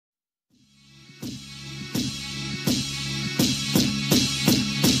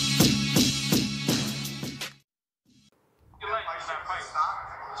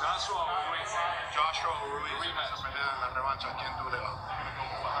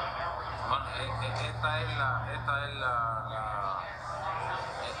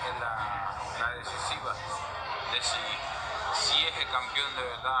la decisiva de si es el campeón de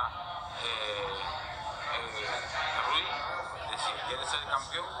verdad Ruiz, de si quiere ser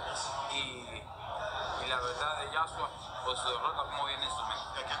campeón y la verdad de Joshua por su derrota, como viene en su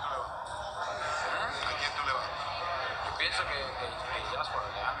mente. ¿A quién tú le vas? ¿A quién tú le vas? Yo pienso que Joshua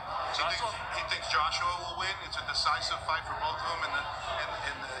le gana. He thinks Joshua will win. It's a decisive fight for both of them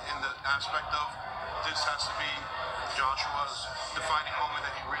in the aspect of this has to be Joshua's defining moment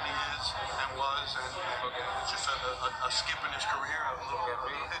that he really is and was, and it's just a skip in his career, a little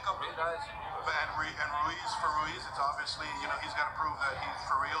hiccup. And Ruiz, it's obviously, you know, he's got to prove that he's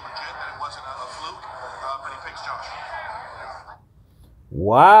for real, legit, that it wasn't a fluke, but he picks Joshua.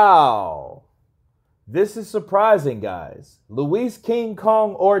 Wow. This is surprising, guys. Luis King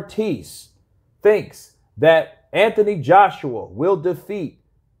Kong Ortiz thinks that Anthony Joshua will defeat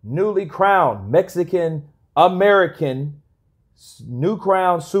newly crowned Mexican-American new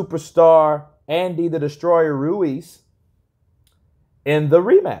crown superstar Andy the Destroyer Ruiz in the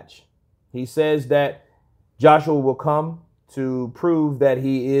rematch. He says that Joshua will come to prove that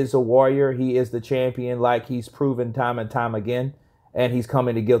he is a warrior. He is the champion like he's proven time and time again, and he's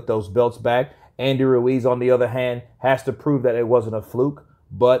coming to get those belts back. Andy Ruiz, on the other hand, has to prove that it wasn't a fluke.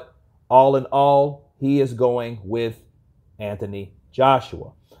 But all in all, he is going with Anthony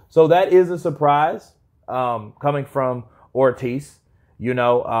Joshua. So that is a surprise coming from Ortiz. You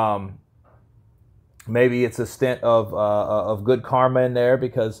know, maybe it's a stint of good karma in there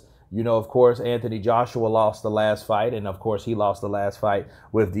because, you know, of course, Anthony Joshua lost the last fight. And, of course, he lost the last fight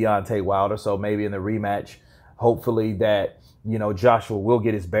with Deontay Wilder. So maybe in the rematch, hopefully that, you know, Joshua will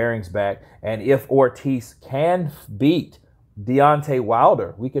get his bearings back. And if Ortiz can beat Deontay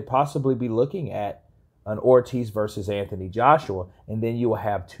Wilder, we could possibly be looking at an Ortiz versus Anthony Joshua. And then you will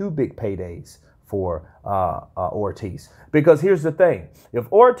have two big paydays for Ortiz. Because here's the thing.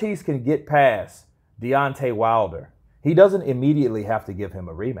 If Ortiz can get past Deontay Wilder, he doesn't immediately have to give him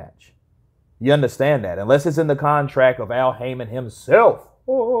a rematch. You understand that? Unless it's in the contract of Al Heyman himself.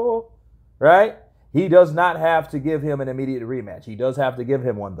 Right? He does not have to give him an immediate rematch. He does have to give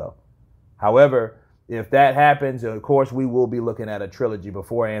him one, though. However, if that happens, of course, we will be looking at a trilogy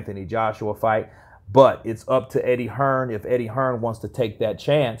before Anthony Joshua fight. But it's up to Eddie Hearn if Eddie Hearn wants to take that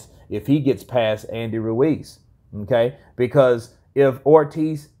chance if he gets past Andy Ruiz. Okay? Because if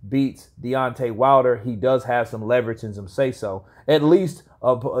Ortiz beats Deontay Wilder, he does have some leverage and some say-so, at least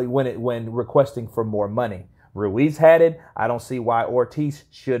when requesting for more money. Ruiz had it. I don't see why Ortiz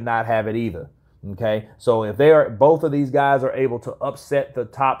should not have it either. Okay, so if both of these guys are able to upset the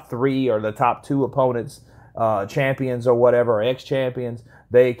top three or the top two opponents, champions or whatever, or ex-champions,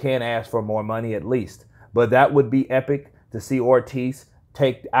 they can ask for more money at least. But that would be epic to see Ortiz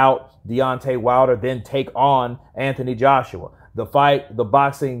take out Deontay Wilder, then take on Anthony Joshua. The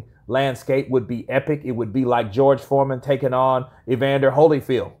boxing landscape would be epic. It would be like George Foreman taking on Evander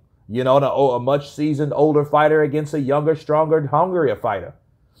Holyfield. You know, a much seasoned older fighter against a younger, stronger, hungrier fighter.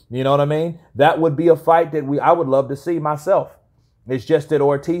 You know what I mean? That would be a fight that I would love to see myself. It's just that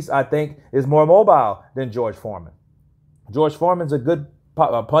Ortiz, I think, is more mobile than George Foreman. George Foreman's a good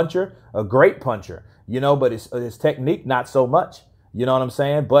puncher, a great puncher, you know, but his technique, not so much. You know what I'm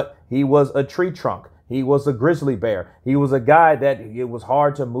saying? But he was a tree trunk. He was a grizzly bear. He was a guy that it was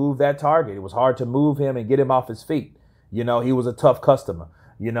hard to move that target. It was hard to move him and get him off his feet. You know, he was a tough customer,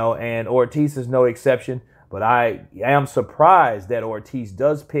 you know, and Ortiz is no exception. But I am surprised that Ortiz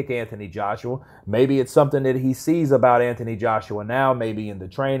does pick Anthony Joshua. Maybe it's something that he sees about Anthony Joshua now, maybe in the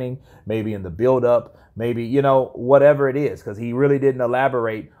training, maybe in the build-up, maybe, you know, whatever it is, because he really didn't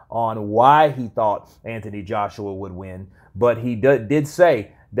elaborate on why he thought Anthony Joshua would win. But he did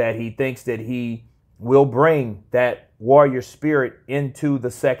say that he thinks that he will bring that warrior spirit into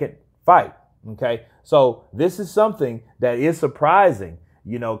the second fight. Okay, so this is something that is surprising,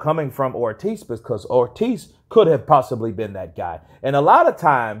 you know, coming from Ortiz, because Ortiz could have possibly been that guy. And a lot of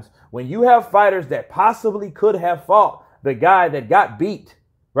times when you have fighters that possibly could have fought the guy that got beat,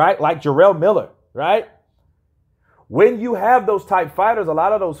 right? Like Jarrell Miller, right? When you have those type fighters, a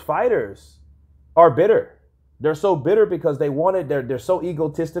lot of those fighters are bitter. They're so bitter because they're so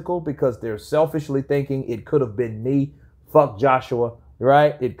egotistical because they're selfishly thinking it could have been me. Fuck Joshua,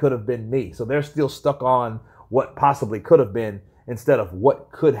 right? It could have been me. So they're still stuck on what possibly could have been instead of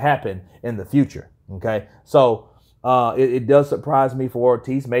what could happen in the future. Okay, so it does surprise me for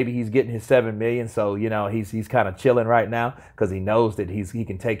Ortiz. Maybe he's getting his $7 million, so you know he's kind of chilling right now because he knows that he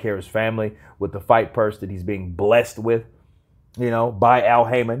can take care of his family with the fight purse that he's being blessed with, you know, by Al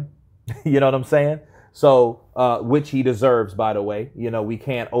Heyman. You know what I'm saying? So, which he deserves, by the way. You know, we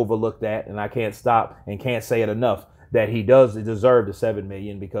can't overlook that, and I can't stop and can't say it enough that he does deserve the $7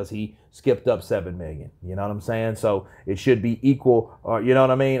 million because he skipped up $7 million. You know what I'm saying? So it should be equal, or you know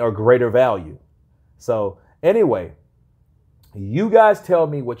what I mean, or greater value. So anyway, you guys tell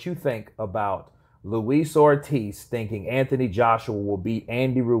me what you think about Luis Ortiz thinking Anthony Joshua will beat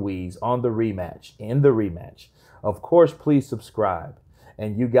Andy Ruiz on the rematch, in the rematch. Of course, please subscribe.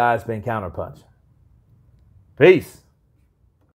 And you guys been Counterpunch. Peace.